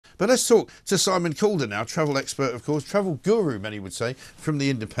But let's talk to Simon Calder now, travel expert, of course, travel guru, many would say, from The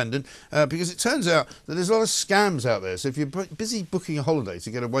Independent, because it turns out that there's a lot of scams out there. So if you're busy booking a holiday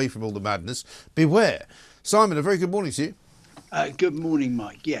to get away from all the madness, beware. Simon, a very good morning to you. Good morning,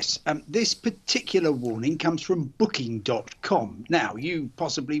 Mike. Yes, this particular warning comes from Booking.com. Now, you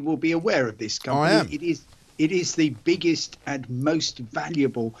possibly will be aware of this company. I am. It is the biggest and most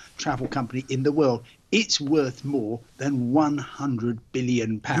valuable travel company in the world. It's worth more than £100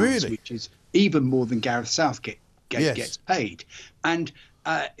 billion, Really? which is even more than Gareth Southgate Yes. gets paid. And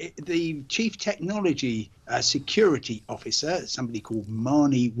the chief technology security officer, somebody called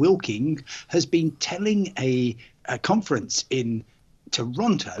Marnie Wilking, has been telling a conference in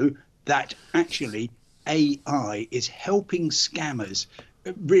Toronto that actually AI is helping scammers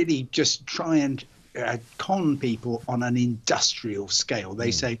really just try and con people on an industrial scale.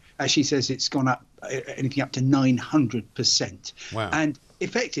 They say, as she says, it's gone up anything up to 900%. Wow. And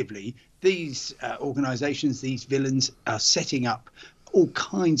effectively, these organisations, these villains, are setting up all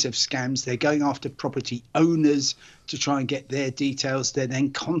kinds of scams. They're going after property owners to try and get their details. They're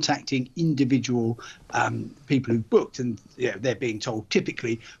then contacting individual people who've booked, and they're being told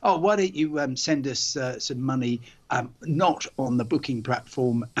typically, oh, why don't you send us some money not on the booking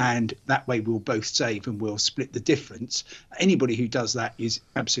platform, and that way we'll both save and we'll split the difference. Anybody who does that is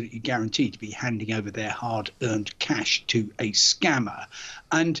absolutely guaranteed to be handing over their hard-earned cash to a scammer.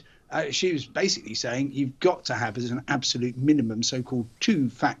 And she was basically saying you've got to have as an absolute minimum so-called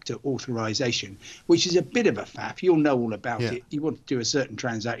two-factor authorization, which is a bit of a faff. You'll know all about it. You want to do a certain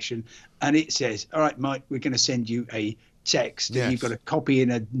transaction and it says, all right, Mike, we're going to send you a text. Yes. And you've got to copy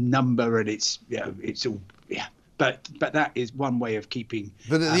in a number and it's all, But that is one way of keeping.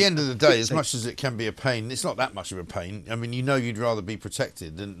 But at the end of the day, as much as it can be a pain, it's not that much of a pain. I mean, you'd rather be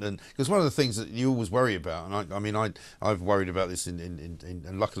protected than because one of the things that you always worry about, and I've worried about this and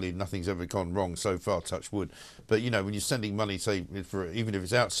luckily nothing's ever gone wrong so far, touch wood. But when you're sending money, say even if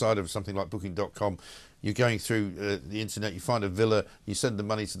it's outside of something like Booking.com, you're going through the internet, you find a villa, you send the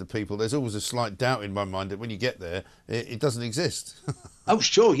money to the people. There's always a slight doubt in my mind that when you get there, it doesn't exist. Oh,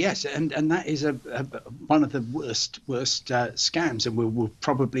 sure, yes, and that is one of the worst scams, and we'll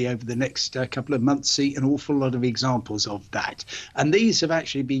probably over the next couple of months see an awful lot of examples of that. And these have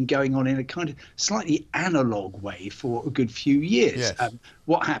actually been going on in a kind of slightly analog way for a good few years. Yes.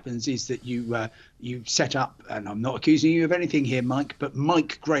 What happens is that you set up, and I'm not accusing you of anything here, Mike, but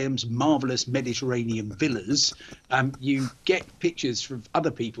Mike Graham's marvellous Mediterranean villas. You get pictures from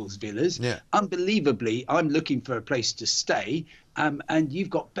other people's villas. Yeah. Unbelievably, I'm looking for a place to stay. And you've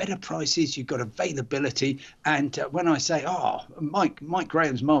got better prices, you've got availability. And when I say, oh, Mike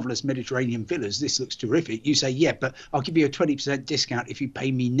Graham's marvellous Mediterranean villas, this looks terrific, you say, yeah, but I'll give you a 20% discount if you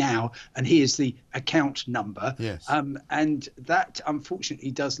pay me now. And here's the account number. Yes. And that,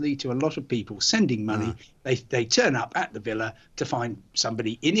 unfortunately, does lead to a lot of people sending money. They turn up at the villa to find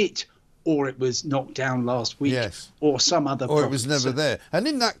somebody in it, or it was knocked down last week, yes, or some other or problem. it was never there. And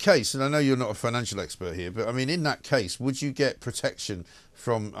in that case, and I know you're not a financial expert here, but I mean, in that case, would you get protection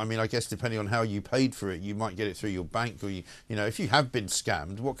from, I guess depending on how you paid for it, you might get it through your bank, or if you have been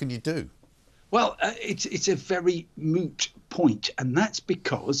scammed, what can you do? Well, it's a very moot point, and that's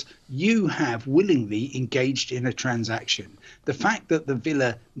because you have willingly engaged in a transaction. The fact that the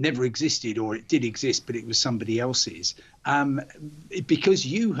villa never existed, or it did exist, but it was somebody else's, because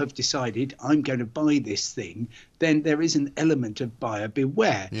you have decided I'm going to buy this thing, then there is an element of buyer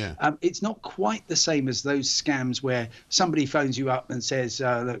beware. Yeah. It's not quite the same as those scams where somebody phones you up and says,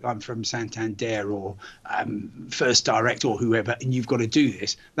 look, I'm from Santander or First Direct or whoever, and you've got to do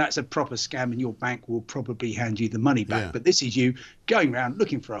this. That's a proper scam, and your bank will probably hand you the money back. Yeah. But this is you going around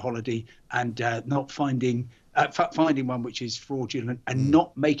looking for a holiday and not finding one which is fraudulent and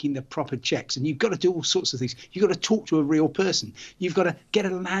not making the proper checks. And you've got to do all sorts of things. You've got to talk to a real person. You've got to get a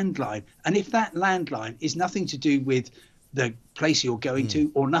landline. And if that landline is nothing to do with the place you're going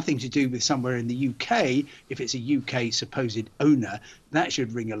to, or nothing to do with somewhere in the UK, if it's a UK supposed owner, that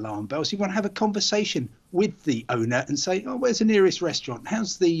should ring alarm bells. You want to have a conversation with the owner and say, oh, where's the nearest restaurant?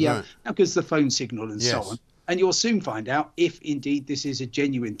 How's the how good's the phone signal, and so on. And you'll soon find out if indeed this is a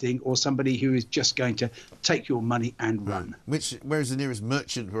genuine thing or somebody who is just going to take your money and run. Where's the nearest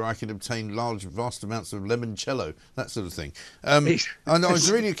merchant where I can obtain vast amounts of limoncello, that sort of thing. And I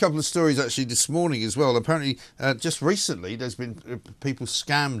was reading a couple of stories actually this morning as well. Apparently, just recently, there's been people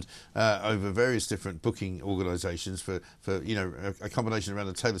scammed over various different booking organisations for accommodation around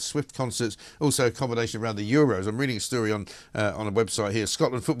the Taylor Swift concerts, also accommodation around the Euros. I'm reading a story on a website here.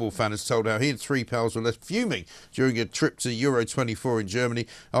 Scotland football fan has told how he and three pals were left fuming during a trip to Euro 24 in Germany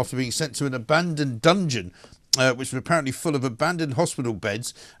after being sent to an abandoned dungeon which were apparently full of abandoned hospital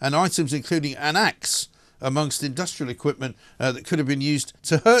beds and items including an axe amongst industrial equipment that could have been used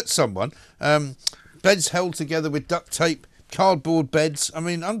to hurt someone. Beds held together with duct tape, cardboard beds. I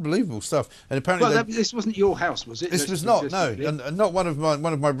mean, unbelievable stuff. And apparently, well, this wasn't your house, was it? This was not, no, and not one of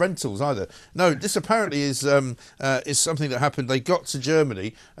my rentals either. No, this apparently is something that happened. They got to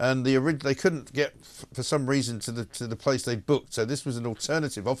Germany and they couldn't get for some reason to the place they booked. So this was an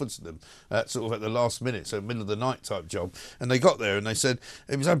alternative offered to them, sort of at the last minute, so middle of the night type job. And they got there and they said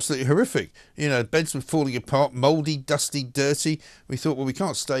it was absolutely horrific. You know, beds were falling apart, mouldy, dusty, dirty. We thought, well, we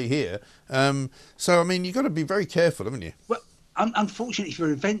can't stay here. So I mean, you've got to be very careful, haven't you? Well, unfortunately, for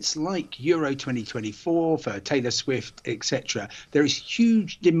events like Euro 2024, for Taylor Swift, etc., there is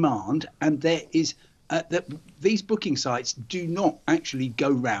huge demand, and there is that these booking sites do not actually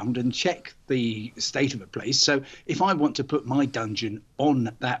go round and check the state of a place. So if I want to put my dungeon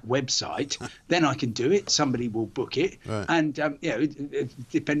on that website, then I can do it. Somebody will book it. Right. And,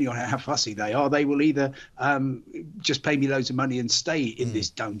 depending on how fussy they are, they will either just pay me loads of money and stay in this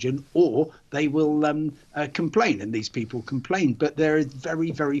dungeon, or they will complain. And these people complain. But there are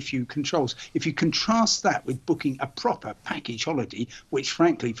very, very few controls. If you contrast that with booking a proper package holiday, which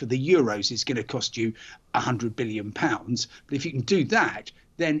frankly for the Euros is going to cost you £100 billion. But if you can do that,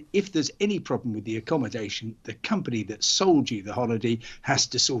 then if there's any problem with the accommodation, the company that sold you the holiday has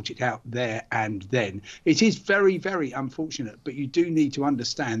to sort it out there and then. It is very, very unfortunate, but you do need to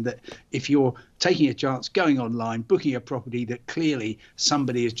understand that if you're taking a chance, going online, booking a property that clearly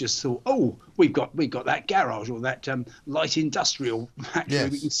somebody has just thought, oh, we've got that garage or that light industrial factory,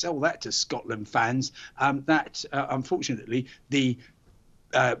 yes, we can sell that to Scotland fans. Unfortunately, the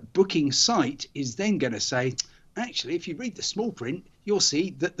booking site is then going to say, actually, if you read the small print, you'll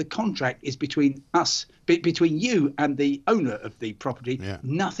see that the contract is between us, between you and the owner of the property,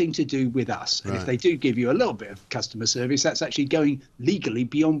 nothing to do with us. And if they do give you a little bit of customer service, that's actually going legally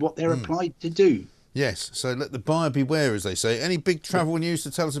beyond what they're applied to do. Yes, so let the buyer beware, as they say. Any big travel news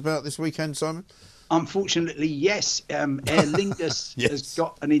to tell us about this weekend, Simon? Unfortunately, yes. Aer Lingus has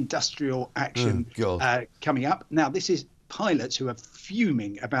got an industrial action coming up. Now, this is pilots who are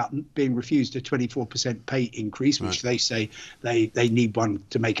fuming about being refused a 24% pay increase, which they say they need one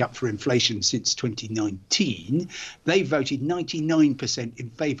to make up for inflation since 2019. They voted 99% in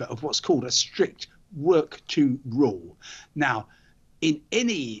favour of what's called a strict work to rule. Now, in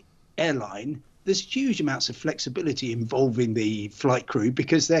any airline, there's huge amounts of flexibility involving the flight crew,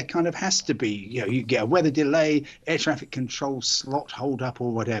 because there kind of has to be, you get a weather delay, air traffic control slot hold up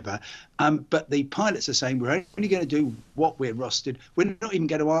or whatever. But the pilots are saying we're only going to do what we're rostered. We're not even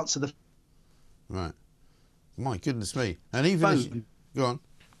going to answer the right. My goodness me. And even go on.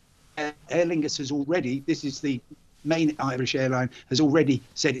 Aer Lingus has already, this is the main Irish airline, has already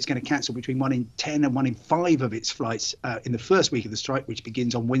said it's going to cancel between 1 in 10 and 1 in 5 of its flights in the first week of the strike, which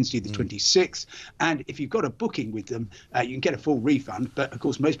begins on Wednesday the 26th. And if you've got a booking with them, you can get a full refund. But of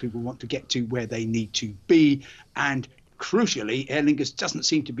course, most people want to get to where they need to be. And crucially, Aer Lingus doesn't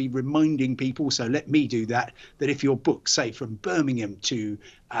seem to be reminding people, so let me do that if you're booked, say, from Birmingham to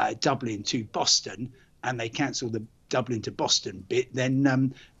Dublin to Boston, and they cancel the Dublin to Boston bit,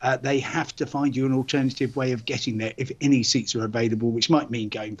 then they have to find you an alternative way of getting there if any seats are available, which might mean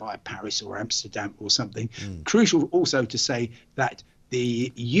going via Paris or Amsterdam or something. Crucial also to say that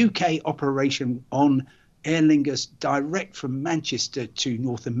the UK operation on Aer Lingus direct from Manchester to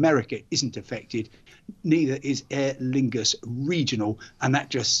North America isn't affected. Neither is Aer Lingus regional, and that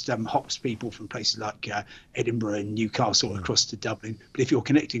just hops people from places like Edinburgh and Newcastle across to Dublin. But if your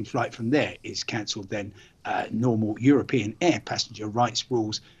connecting flight from there is cancelled, then normal European air passenger rights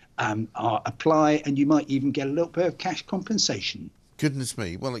rules apply, and you might even get a little bit of cash compensation. Goodness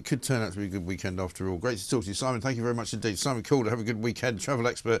me. Well, it could turn out to be a good weekend after all. Great to talk to you, Simon. Thank you very much indeed. Simon Calder, have a good weekend. Travel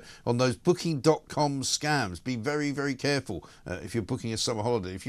expert on those booking.com scams. Be very, very careful if you're booking a summer holiday.